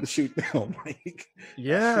 you wanted to shoot them. Like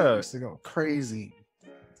yeah, used to go crazy.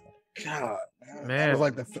 God, man, that was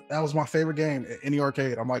like that was my favorite game at any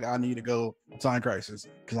arcade. I'm like, I need to go Time Crisis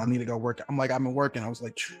because I need to go work. I'm like, I've been working. I was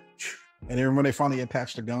like, and then when they finally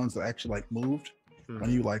attached the guns that actually like moved, when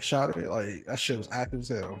you like shot it, like that shit was active as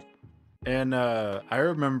hell. And I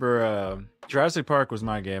remember Jurassic Park was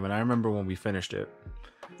my game, and I remember when we finished it.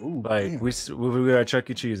 Ooh, like we were at Chuck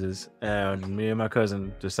E. Cheese's, and me and my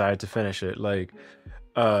cousin decided to finish it. Like,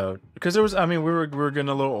 because there was, I mean, we were getting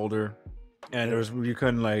a little older, and there was you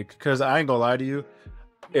couldn't like, because I ain't gonna lie to you,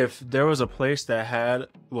 if there was a place that had,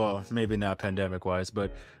 well, maybe not pandemic wise,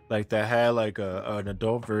 but like that had like an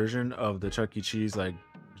adult version of the Chuck E. Cheese like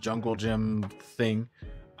jungle gym thing,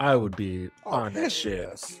 I would be on that shit.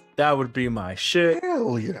 Yes. That would be my shit.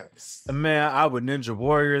 Hell yes. Man, I would Ninja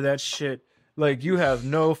Warrior that shit. Like you have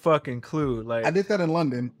no fucking clue. Like I did that in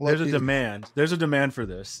London. There's a demand. There's a demand for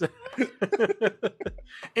this.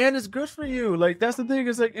 And it's good for you. Like that's the thing,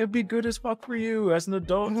 is like it'd be good as fuck for you as an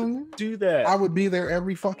adult to do that. I would be there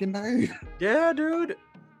every fucking day. Yeah, dude.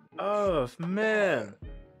 Oh man.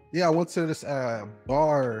 Yeah, I went to this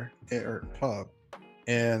bar or pub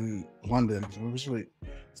in London. It was really,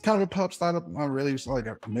 it's kind of a pub startup, not really, it's like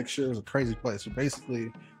a mixture. It was a crazy place. So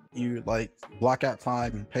basically you like block out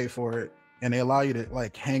time and pay for it, and they allow you to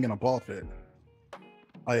like hang in a ball pit.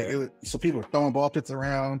 Like so people are throwing ball pits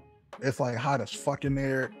around. It's like hot as fuck in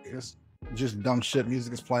there. It's just dumb shit.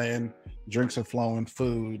 Music is playing, drinks are flowing,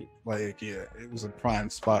 food. Like yeah, it was a prime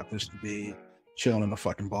spot just to be chilling in the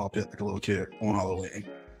fucking ball pit like a little kid on Halloween.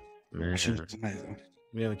 Man, shit was amazing.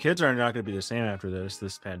 Yeah, the kids are not going to be the same after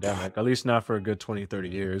this pandemic, at least not for a good 20, 30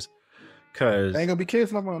 years. Cause they ain't gonna be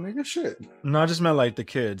kids no more, nigga. Shit. No, I just meant like the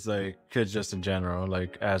kids, like kids just in general,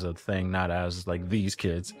 like as a thing, not as like these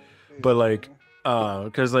kids, but like,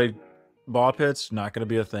 cause like ball pits not gonna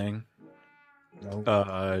be a thing. Nope.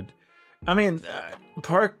 I mean,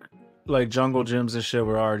 park like jungle gyms and shit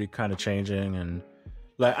were already kind of changing, and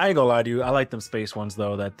like I ain't gonna lie to you, I like them space ones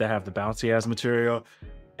though that they have the bouncy ass material.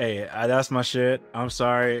 Hey, that's my shit. I'm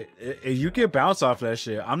sorry, you get bounce off that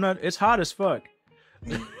shit. I'm not. It's hot as fuck.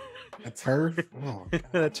 A turf? Oh,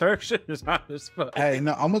 the turf shit is hot as fuck. Hey,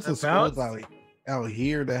 no, I went to schools out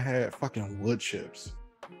here that had fucking wood chips.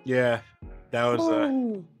 Yeah, that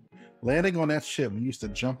was landing on that ship. We used to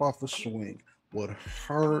jump off the swing would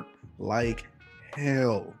hurt like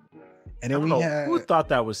hell. And then we had who thought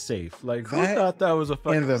that was safe? Like who thought that was a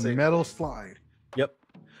fucking and the safe metal slide. Yep,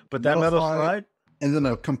 but that metal slide and then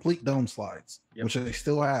the complete dome slides, yep. which they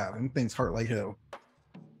still have, and things hurt like hell.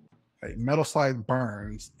 Like metal slide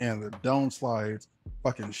burns, and the dome slides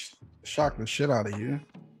fucking shock the shit out of you.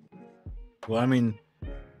 Well, I mean,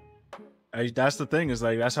 that's the thing, is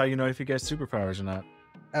like that's how you know if you get superpowers or not.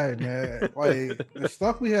 Hey man, like the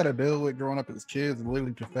stuff we had to deal with growing up as kids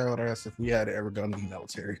literally prepared us if we had ever gone to the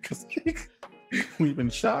military, because we've been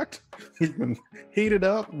shocked, we've been heated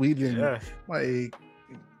up, we've been like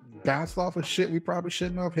bounced off of shit we probably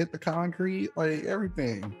shouldn't have, hit the concrete, like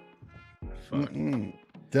everything.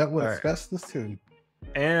 Dealt with asbestos too.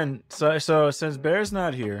 And so since Bear's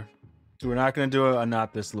not here, we're not going to do a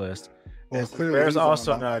not this list. Well, And since clearly Bear's he's on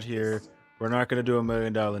also my not here, we're not going to do $1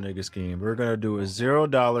 million nigga scheme. We're going to do a $0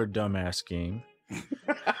 dumbass scheme.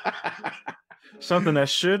 Something that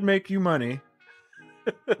should make you money,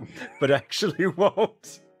 but actually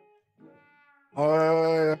won't.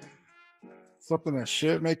 Something that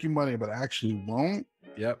should make you money, but actually won't.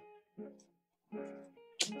 Yep.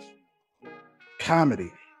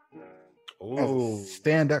 Comedy. Oh,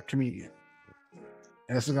 Stand-up comedian.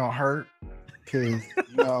 And this is gonna hurt because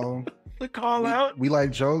the call out. we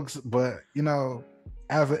like jokes, but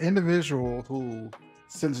as an individual who,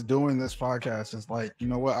 since doing this podcast, is like, you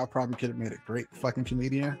know what, I probably could have made a great fucking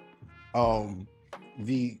comedian.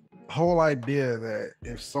 The whole idea that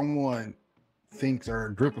if someone thinks, or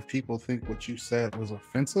a group of people think what you said was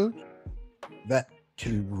offensive, that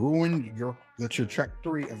can ruin the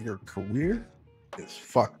trajectory of your career is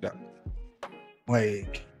fucked up.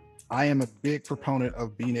 Like, I am a big proponent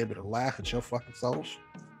of being able to laugh at your fucking self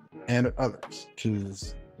and at others,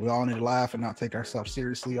 because we all need to laugh and not take ourselves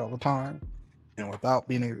seriously all the time. And without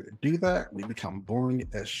being able to do that, we become boring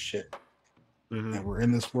as shit. Mm-hmm. And we're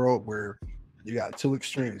in this world where you got two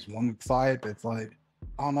extremes. One side that's like,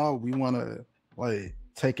 oh no, we want to like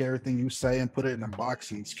take everything you say and put it in a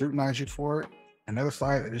box and scrutinize you for it. Another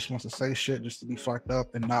side that just wants to say shit just to be fucked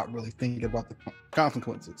up and not really think about the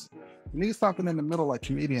consequences. You need something in the middle, like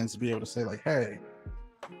comedians, to be able to say like, hey,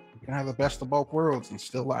 you can have the best of both worlds and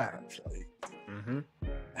still laugh. Like,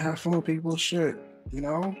 have fun with people's shit,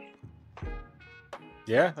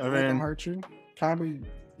 Yeah, I mean, hurt you. Comedy,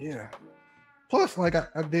 yeah. Plus, like, I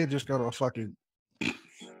did just go to a fucking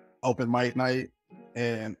open mic night,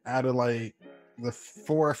 and out of like the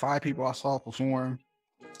 4 or 5 people I saw perform,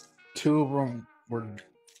 2 of them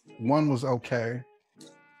one was okay.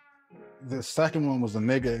 The second one was a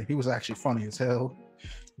nigga. He was actually funny as hell.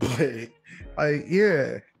 But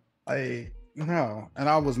and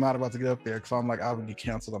I was not about to get up there because I'm like, I would be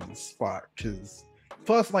canceled on the spot. Because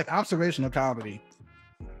plus, like, observational comedy,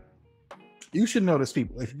 you should notice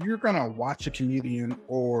people. If you're gonna watch a comedian,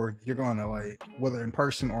 or you're gonna, like, whether in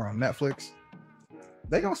person or on Netflix,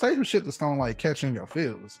 they gonna say some shit that's gonna like catch in your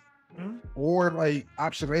feels. Or like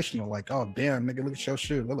observational, like, oh damn, nigga, look at your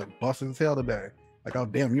shit, they look busted as hell today. Like, oh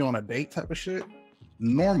damn, you on a date type of shit.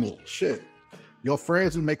 Normal shit. Your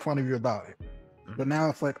friends would make fun of you about it. But now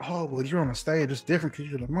it's like, oh, well, you're on a stage, it's different because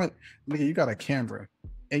you're the mic. Nigga, you got a camera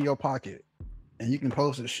in your pocket and you can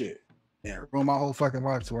post this shit. And ruin my whole fucking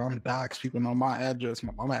life to where I'm doxxed. People know my address,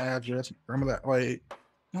 my mama address. Remember that? Like,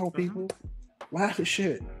 no, people, laugh at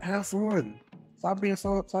shit. Have fun. Stop being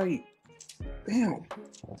so uptight. Damn.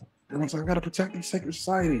 Everyone's like, I gotta protect these sacred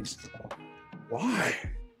societies. Why?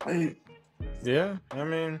 Like, yeah, I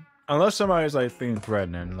mean, unless somebody's like being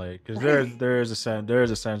threatening, like, because there is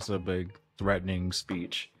a sense of like threatening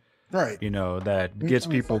speech, right? That gets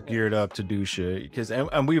people geared up to do shit. Because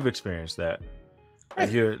and we've experienced that. Right.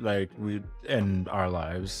 Here, like, we in our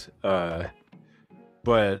lives,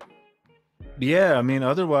 but yeah, I mean,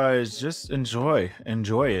 otherwise, just enjoy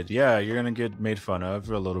it. Yeah, you're gonna get made fun of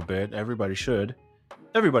for a little bit. Everybody should.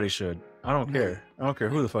 I don't care. I don't care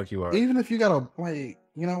who the fuck you are. Even if you got a, like,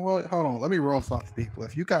 you know what? Hold on. Let me roll something for people.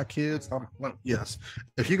 If you got kids, yes.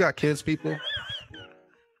 If you got kids, people,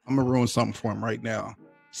 I'm gonna ruin something for them right now.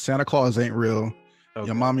 Santa Claus ain't real. Okay.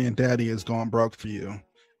 Your mommy and daddy is going broke for you,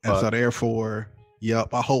 and so therefore,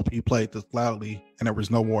 yep. I hope you played this loudly, and there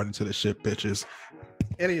was no warning to the shit, bitches.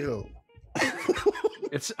 Anywho.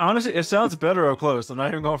 It's honestly, it sounds better up close. I'm not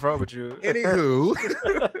even going front with you. Anywho,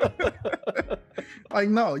 like,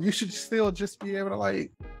 no, you should still just be able to,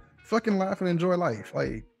 like, fucking laugh and enjoy life.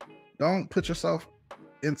 Like, don't put yourself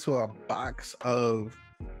into a box of,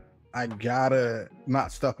 I gotta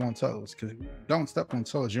not step on toes, because don't step on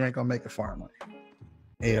toes, you ain't gonna make it far in life.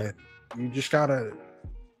 And you just gotta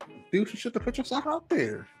do some shit to put yourself out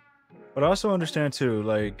there. But also understand too,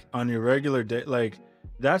 like, on your regular day, like,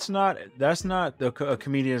 that's not a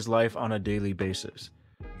comedian's life on a daily basis.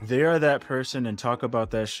 They are that person and talk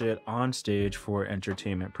about that shit on stage for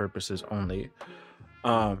entertainment purposes only.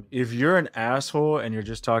 If you're an asshole and you're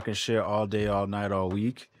just talking shit all day, all night, all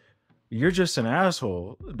week, you're just an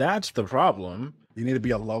asshole. That's the problem. You need to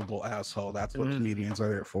be a lovable asshole. That's what comedians are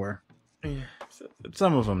there for.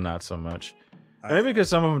 Some of them not so much. Maybe because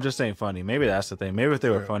some of them just ain't funny. Maybe that's the thing. Maybe if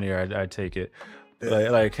they were funnier, I'd take it.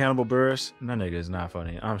 Like Cannibal Buress, that nigga is not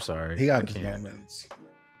funny. I'm sorry. He got his moments.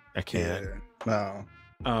 I can't. Yeah,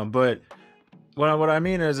 no. But what I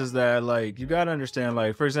mean is that, like, you gotta understand,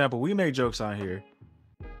 like, for example, we make jokes on here,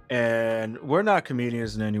 and we're not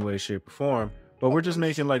comedians in any way, shape, or form. but we're just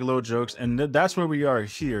making like little jokes, and that's where we are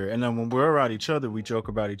here. And then when we're around each other, we joke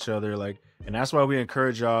about each other, like, and that's why we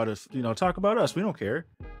encourage y'all to talk about us. We don't care.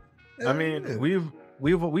 I mean,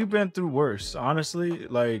 we've been through worse, honestly.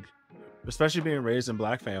 Like, especially being raised in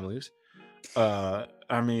Black families. I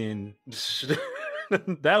mean,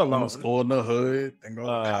 that alone. School in the hood and go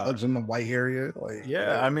to college in the white area. Like,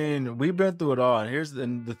 yeah, I mean, we've been through it all.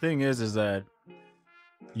 And the thing is that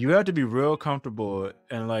you have to be real comfortable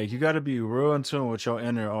and like you got to be real in tune with your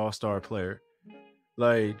inner all-star player.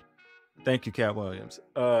 Like, thank you, Cat Williams.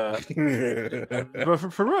 But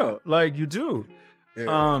for real, like you do.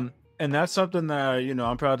 Yeah. And that's something that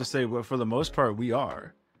I'm proud to say. For the most part, we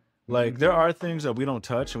are. Like, there are things that we don't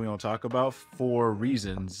touch and we don't talk about for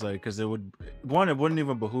reasons, like, because it wouldn't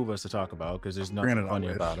even behoove us to talk about because there's nothing funny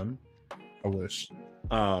about them. I wish.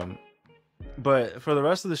 But for the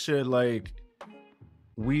rest of the shit, like,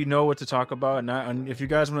 we know what to talk about, and if you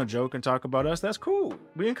guys want to joke and talk about us, that's cool.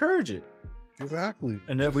 We encourage it. Exactly.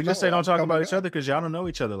 And then we just say don't talk about each other because y'all don't know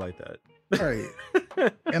each other like that. Right.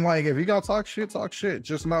 And like, if you gotta talk shit,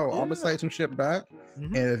 just know I'm gonna say some shit back.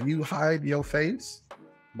 And if you hide your face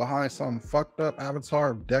behind some fucked up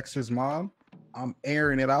avatar of Dexter's mom, I'm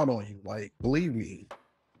airing it out on you. Like, believe me.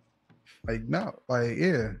 Like, no. Like,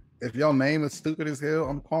 yeah. If your name is stupid as hell,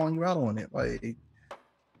 I'm calling you out on it. Like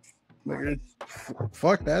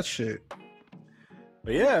fuck that shit.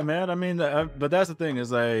 But yeah, man. I mean, but that's the thing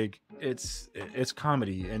is like it's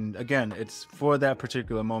comedy, and again, it's for that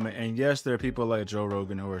particular moment. And yes, there are people like Joe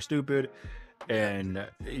Rogan who are stupid, and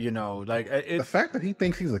like the fact that he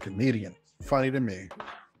thinks he's a comedian, funny to me.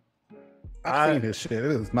 I've seen his shit. It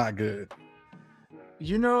is not good.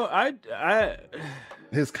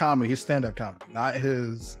 His comedy, his stand-up comedy, not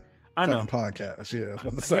his podcast. Yeah,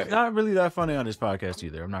 he's not really that funny on his podcast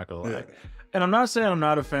either. I'm not gonna lie. Yeah. And I'm not saying I'm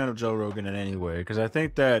not a fan of Joe Rogan in any way, because I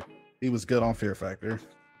think that he was good on Fear Factor.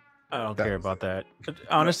 I don't care about that.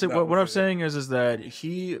 Honestly, what I'm saying is that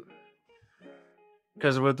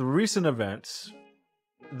because with the recent events,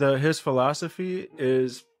 his philosophy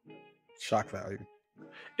is shock value.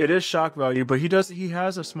 It is shock value, but he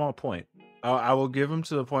has a small point. I will give him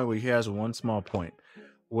to the point where he has one small point,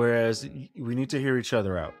 whereas we need to hear each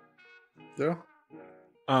other out. Yeah.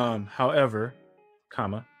 However,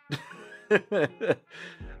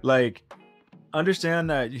 like, understand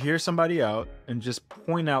that you hear somebody out and just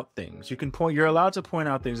point out things. You're allowed to point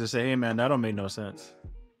out things and say, hey man, that don't make no sense.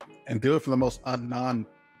 And do it from the most unbiased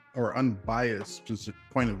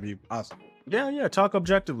point of view possible. Yeah, talk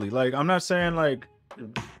objectively. Like, I'm not saying like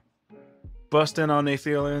bust in on their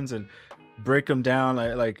feelings and break them down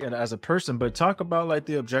like as a person, but talk about like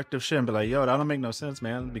the objective shit and be like, yo, that don't make no sense,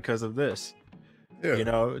 man, because of this. Yeah.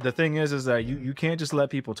 The thing is that you can't just let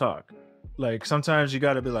people talk. Like, sometimes you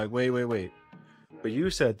got to be like, wait, but you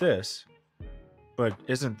said this, but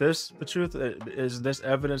isn't this the truth? Is this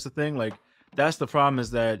evidence a thing? Like, that's the problem,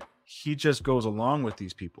 is that he just goes along with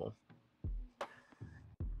these people.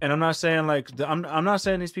 And I'm not saying like I'm not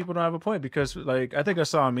saying these people don't have a point, because like I think I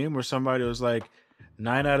saw a meme where somebody was like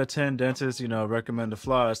 9 out of 10 dentists recommend the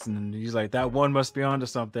floss, and he's like, that one must be onto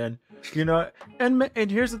something, and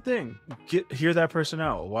here's the thing, hear that person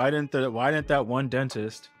out. Why didn't that one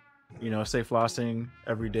dentist say flossing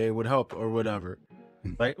every day would help or whatever?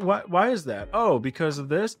 Like, why is that? Oh, because of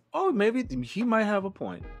this. Oh, maybe he might have a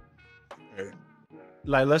point.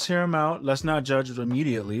 Like, let's hear him out. Let's not judge it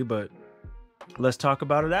immediately, but let's talk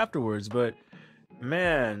about it afterwards. But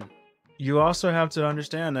man, you also have to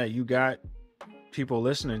understand that you got people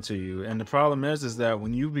listening to you, and the problem is that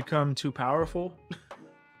when you become too powerful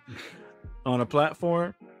on a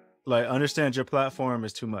platform, like, understand your platform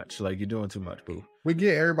is too much. Like, you're doing too much, boo. We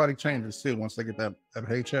get everybody changes too once they get that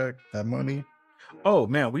paycheck, that money. Oh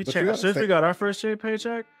man, since we got our first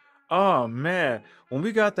paycheck. Oh man, when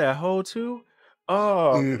we got that hoe too.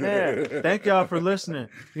 Oh man, thank y'all for listening.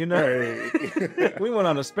 We went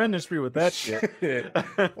on a spending spree with that shit.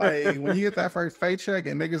 Like, when you get that first paycheck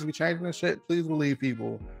and niggas be changing the shit, please believe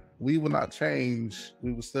people, we will not change.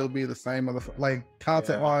 We will still be the same like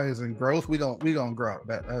content wise and growth. We gonna grow.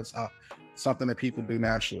 That's something that people do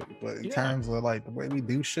naturally. But in terms of like the way we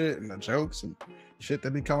do shit and the jokes and shit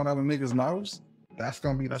that be coming out of niggas' mouths, that's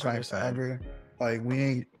gonna be the same forever. Like, we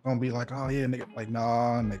ain't gonna be like, oh yeah, nigga. Like,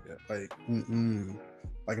 nah, nigga. Like,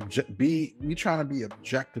 like we trying to be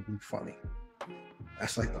objectively funny.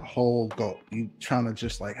 That's like the whole goal. You trying to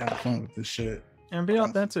just like have fun with this shit and be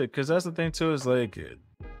authentic, because that's the thing too, is like,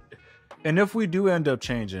 and if we do end up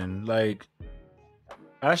changing, like,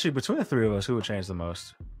 actually between the three of us, who would change the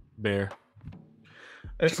most? Bear.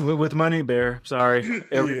 It's with money, Bear. Sorry,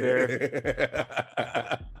 every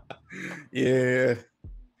Bear. Yeah.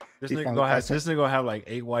 This nigga gonna have like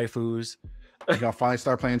 8 waifus. He's gonna finally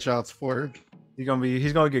start playing child support. He's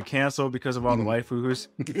gonna get canceled because of all the waifus.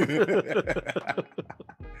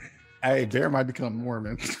 Hey, Bear might become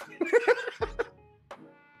Mormon.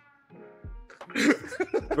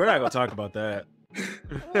 We're not gonna talk about that.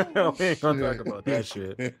 We ain't gonna talk about that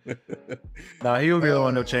shit. Nah, he will be the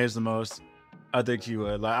one to change the most. I think he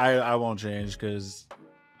would. Like I won't change because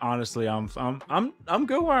honestly, I'm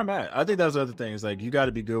good where I'm at. I think that's the other thing. Is like you got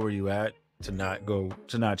to be good where you at to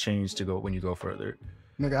not change to go when you go further.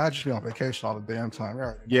 Nigga, I just be on vacation all the damn time.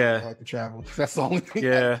 Right? Yeah, I like to travel. That's the only thing.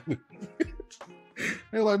 Yeah.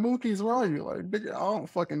 They're like, Mookie's, where are you? Like, nigga, I don't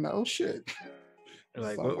fucking know shit.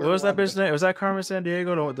 Like, what was that bitch name? Was that Carmen San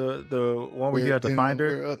Diego? The one where you had to find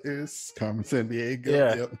her? Is Carmen San Diego.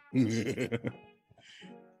 Yeah. Yep.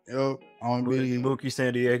 Yep. On me. Mookie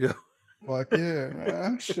San Diego. Fuck yeah,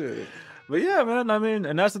 man. Shit. But yeah, man. I mean,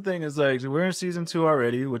 and that's the thing is like we're in season 2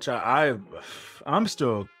 already, which I'm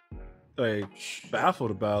still like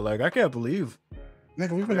baffled about. Like I can't believe.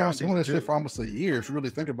 Nigga, we've been doing this shit for almost a year. If you really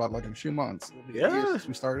think about it, like in a few months. Yeah. Since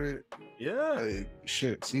we started. Yeah. Like,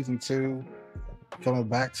 shit, season 2. Coming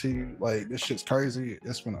back to you, like this shit's crazy.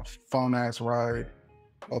 It's been a fun ass ride.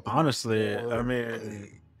 Honestly, I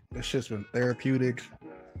mean, this shit's been therapeutic.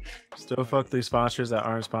 Still fuck these sponsors that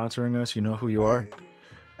aren't sponsoring us. You know who you are.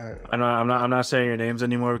 I'm not saying your names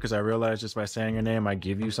anymore because I realize just by saying your name, I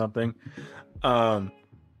give you something. But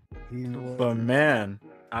man,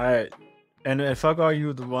 and fuck all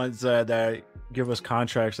you the ones that give us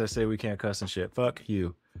contracts that say we can't cuss and shit. Fuck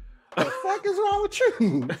you. What the fuck is wrong with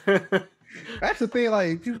you? That's the thing,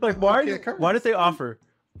 like why did they offer?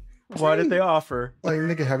 Why did they offer? Like,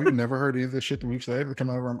 nigga, have you never heard any of this shit that we've said? Come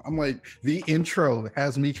over. I'm like, the intro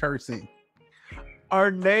has me cursing.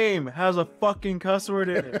 Our name has a fucking cuss word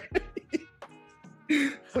in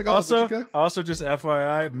it. Like, also, just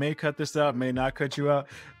FYI, may cut this out, may not cut you out,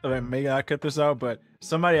 may not cut this out. But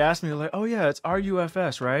somebody asked me like, "Oh yeah, it's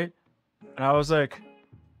A.Y.F.S, right?" And I was like,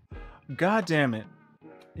 "God damn it,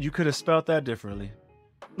 you could have spelled that differently."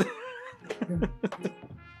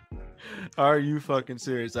 Are you fucking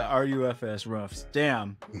serious? The A.Y.F.S roughs.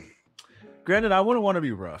 Damn. Granted, I wouldn't want to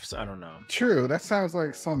be roughs. I don't know. True. That sounds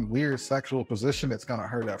like some weird sexual position that's gonna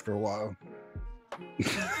hurt after a while.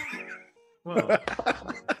 Well.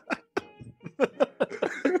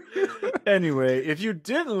 Anyway, if you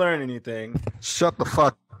didn't learn anything, shut the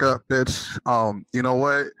fuck up, bitch. You know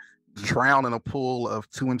what? Drown in a pool of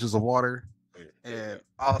 2 inches of water. And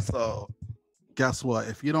also, guess what?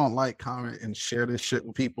 If you don't like, comment, and share this shit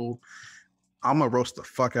with people, I'm gonna roast the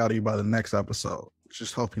fuck out of you by the next episode.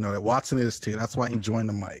 Just hope you know that Watson is too. That's why he joined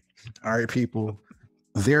the mic. All right, people.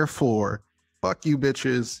 Therefore, fuck you,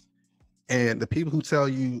 bitches. And the people who tell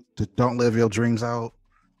you to don't live your dreams out,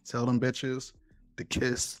 tell them bitches to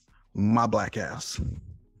kiss my black ass.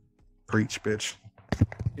 Preach, bitch.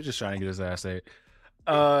 He's just trying to get his ass ate.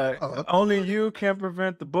 Only you can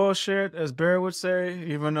prevent the bullshit, as Bear would say,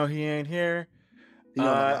 even though he ain't here.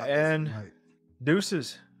 And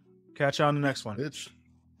deuces. Catch you on the next one. Bitch.